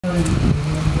and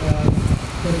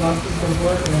good luck and so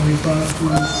forth, and we promise to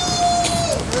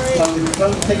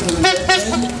come take the event,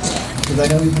 because I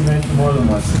know we can mention more than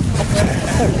once.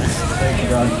 Thank you,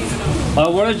 Ron. I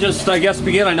want to just, I guess,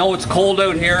 begin. I know it's cold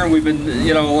out here and we've been,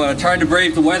 trying to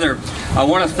brave the weather. I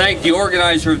want to thank the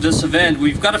organizer of this event.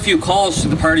 We've got a few calls to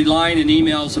the party line and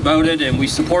emails about it, and we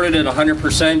supported it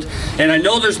 100%. And I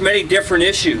know there's many different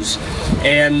issues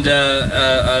and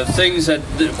things that,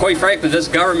 quite frankly, this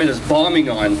government is bombing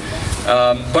on.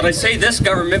 But I say this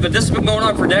government, but this has been going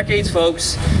on for decades,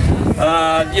 folks.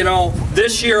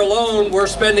 This year alone, we're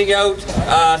spending out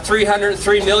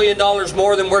 $303 million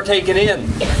more than we're taking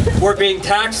in. We're being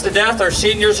taxed to death. Our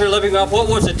seniors are living off, what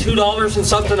was it, $2 and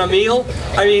something a meal?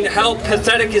 I mean, how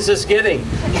pathetic is this getting?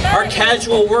 Our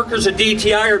casual workers at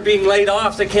DTI are being laid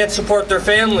off. They can't support their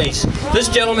families. This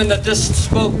gentleman that just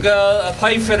spoke, a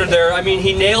pipe fitter there, I mean,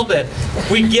 he nailed it.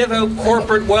 We give out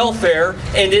corporate welfare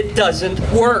and it doesn't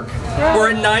work.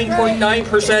 We're at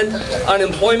 9.9%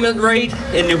 unemployment rate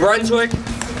in New Brunswick.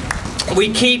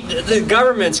 The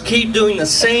governments keep doing the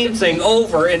same thing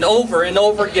over and over and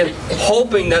over again,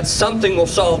 hoping that something will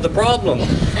solve the problem.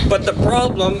 But the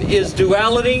problem is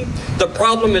duality, the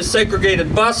problem is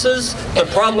segregated buses, the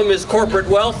problem is corporate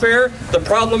welfare, the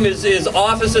problem is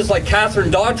offices like Catherine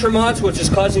D'Entremont's, which is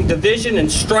causing division and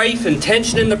strife and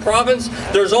tension in the province.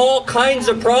 There's all kinds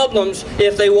of problems.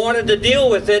 If they wanted to deal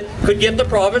with it, could get the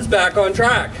province back on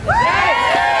track.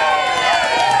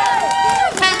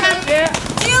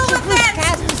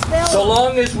 So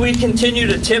long as we continue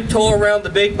to tiptoe around the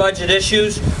big budget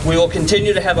issues, we will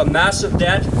continue to have a massive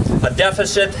debt, a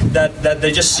deficit that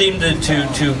they just seem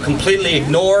to completely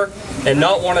ignore and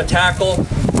not want to tackle.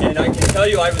 And I can tell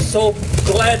you, I was so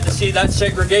glad to see that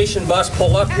segregation bus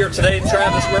pull up here today,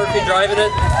 Travis Murphy driving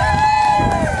it.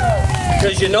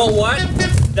 Because you know what?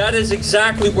 That is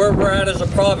exactly where we're at as a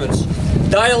province.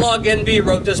 Dialogue NB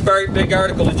wrote this very big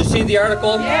article. Did you see the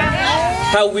article? Yeah.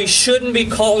 How we shouldn't be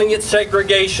calling it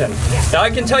segregation. Now I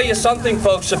can tell you something,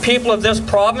 folks. The people of this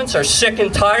province are sick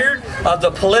and tired of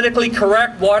the politically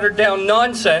correct, watered down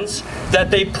nonsense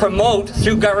that they promote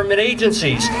through government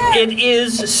agencies. It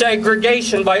is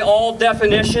segregation by all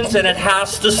definitions, and it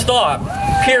has to stop.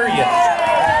 Period.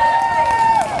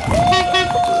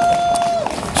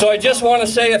 So I just want to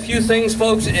say a few things,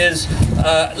 folks, is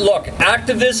look,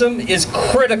 activism is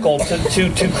critical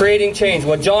to creating change.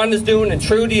 What John is doing, and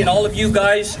Trudy and all of you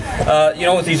guys,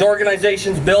 with these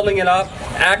organizations building it up,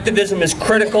 activism is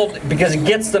critical because it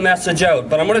gets the message out.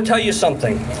 But I'm going to tell you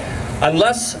something.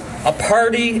 Unless a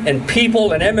party and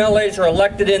people and MLAs are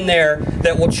elected in there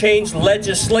that will change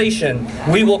legislation,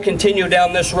 we will continue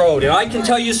down this road. And I can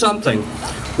tell you something.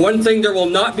 One thing there will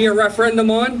not be a referendum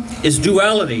on is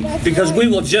duality, because we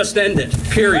will just end it,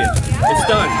 period. It's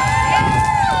done.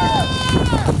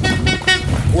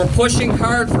 We're pushing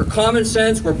hard for common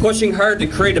sense. We're pushing hard to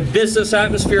create a business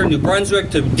atmosphere in New Brunswick,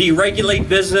 to deregulate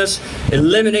business,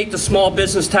 eliminate the small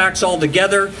business tax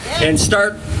altogether, and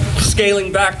start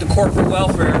scaling back to corporate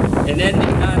welfare and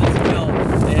ending that as well.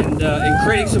 And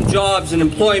creating some jobs and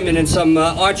employment and some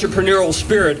entrepreneurial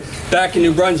spirit back in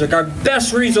New Brunswick. Our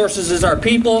best resources is our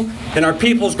people, and our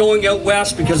people's going out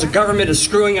west because the government is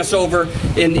screwing us over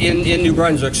in New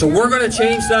Brunswick. So we're going to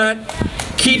change that.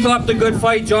 Keep up the good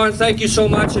fight, John. Thank you so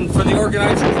much, and for the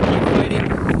organizers, keep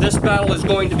fighting. This battle is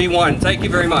going to be won. Thank you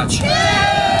very much.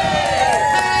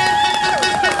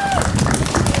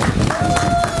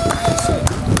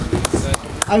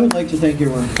 I would like to thank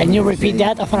everyone. Can you repeat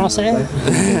that en français?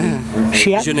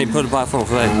 Je n'ai pas de parfum.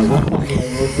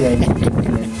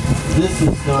 This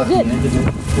is not the end of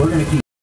it. We're going to keep